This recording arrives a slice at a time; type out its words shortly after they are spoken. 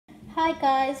Hi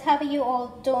guys, how are you all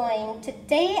doing?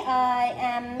 Today I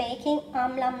am making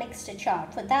amla mixed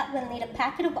achar. For that we'll need a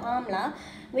packet of amla,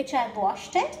 which I've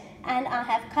washed it and I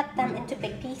have cut them into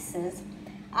big pieces.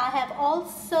 I have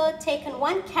also taken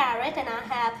one carrot and I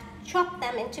have chopped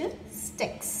them into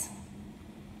sticks.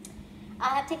 I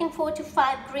have taken 4 to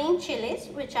 5 green chilies,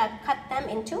 which I've cut them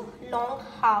into long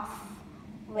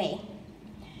halfway.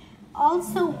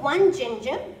 Also one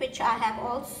ginger, which I have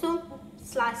also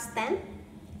sliced them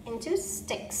into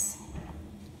sticks.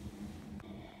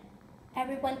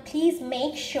 Everyone, please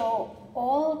make sure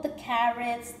all the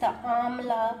carrots, the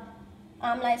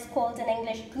amla is called in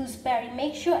English gooseberry,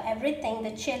 make sure everything, the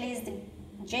chilies, the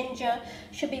ginger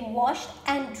should be washed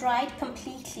and dried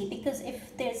completely, because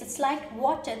if there's a slight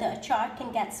water, the achar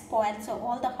can get spoiled, so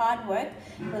all the hard work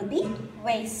will be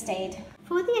wasted.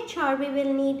 For the achar we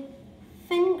will need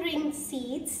fenugreek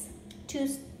seeds,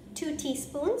 2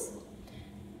 teaspoons,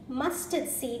 mustard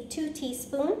seed 2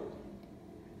 teaspoons,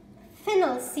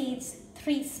 fennel seeds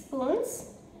 3 spoons,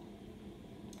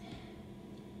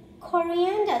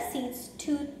 coriander seeds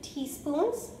 2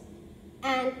 teaspoons,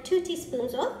 and 2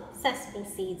 teaspoons of sesame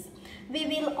seeds. We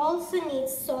will also need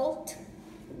salt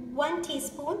 1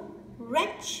 teaspoon,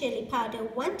 red chili powder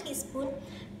 1 teaspoon,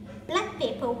 black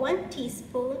pepper 1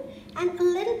 teaspoon, and a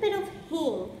little bit of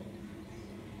hing.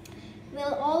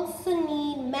 We'll also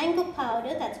need mango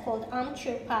powder, that's called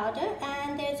amchur powder,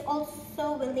 and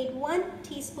we'll need 1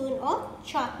 teaspoon of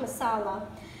chaat masala.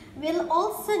 We'll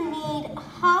also need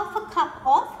half a cup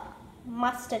of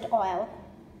mustard oil.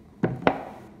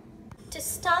 To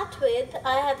start with,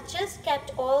 I have just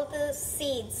kept all the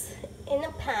seeds in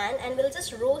a pan and we'll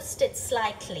just roast it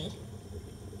slightly.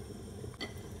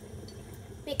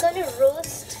 We're going to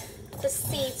roast the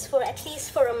seeds for at least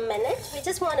for a minute. We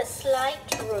just want a slight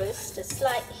roast, a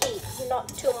slight heat, not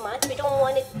too much. We don't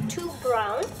want it too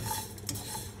brown.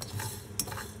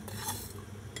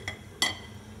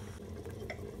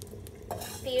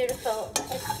 Beautiful.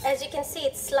 As you can see,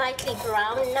 it's slightly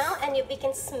brown now, and we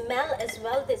can smell as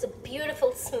well. There's a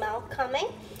beautiful smell coming.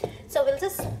 So we'll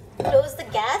just close the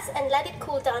gas and let it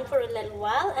cool down for a little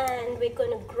while, and we're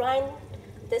going to grind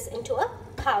this into a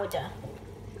powder.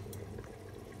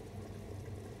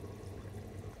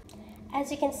 As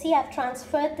you can see, I've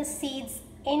transferred the seeds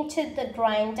into the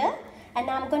grinder and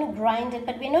now I'm going to grind it,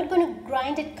 but we're not going to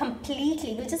grind it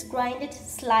completely, we'll just grind it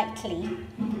slightly.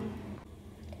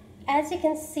 As you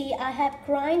can see, I have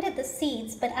grinded the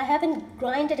seeds, but I haven't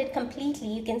grinded it completely.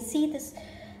 You can see this,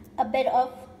 a bit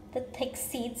of the thick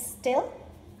seeds still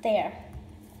there.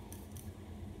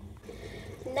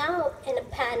 Now in a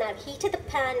pan, I've heated the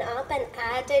pan up and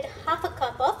added half a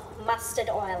cup of mustard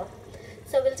oil.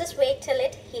 So we'll just wait till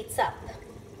it heats up.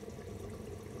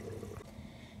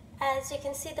 As you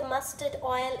can see, the mustard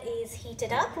oil is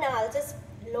heated up. Now I'll just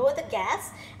lower the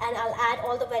gas and I'll add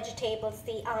all the vegetables,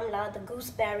 the amla, the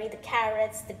gooseberry, the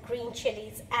carrots, the green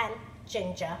chilies and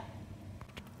ginger.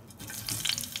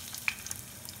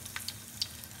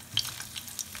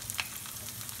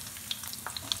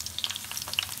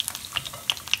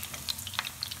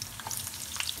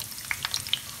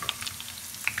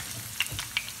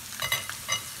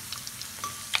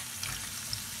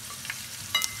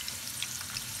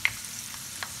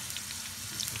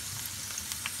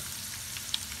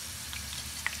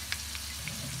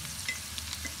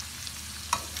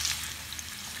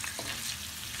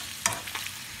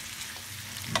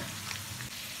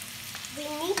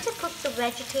 We need to cook the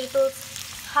vegetables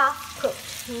half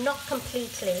cooked, not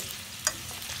completely.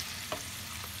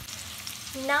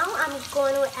 Now I'm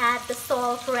going to add the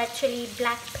salt, red chili,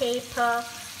 black pepper,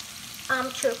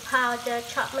 amchur powder,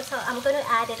 chaat masala. I'm going to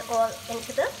add it all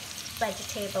into the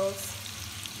vegetables.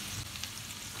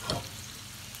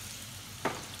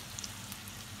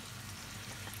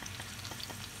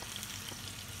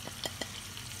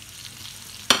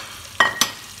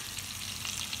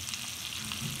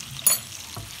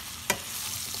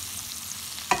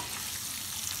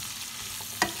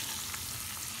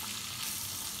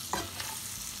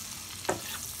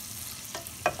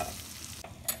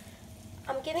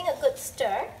 I'm giving a good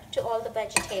stir to all the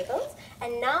vegetables,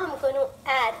 and now I'm going to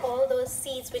add all those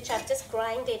seeds which I've just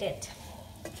grinded it.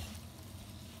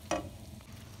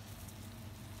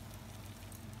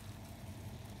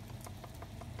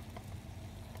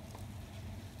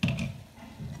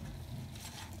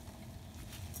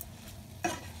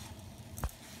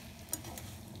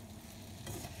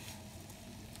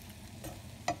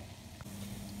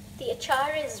 The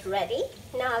achar is ready.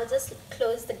 Now I'll just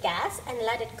close the gas and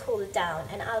let it cool down,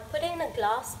 and I'll put it in a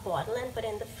glass bottle and put it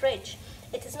in the fridge.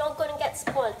 It is not going to get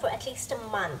spoiled for at least a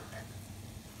month.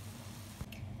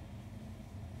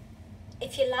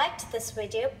 If you liked this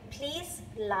video, please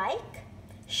like,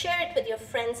 share it with your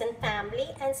friends and family,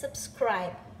 and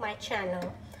subscribe my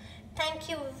channel. Thank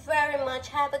you very much.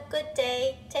 Have a good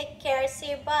day. Take care.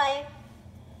 See you. Bye.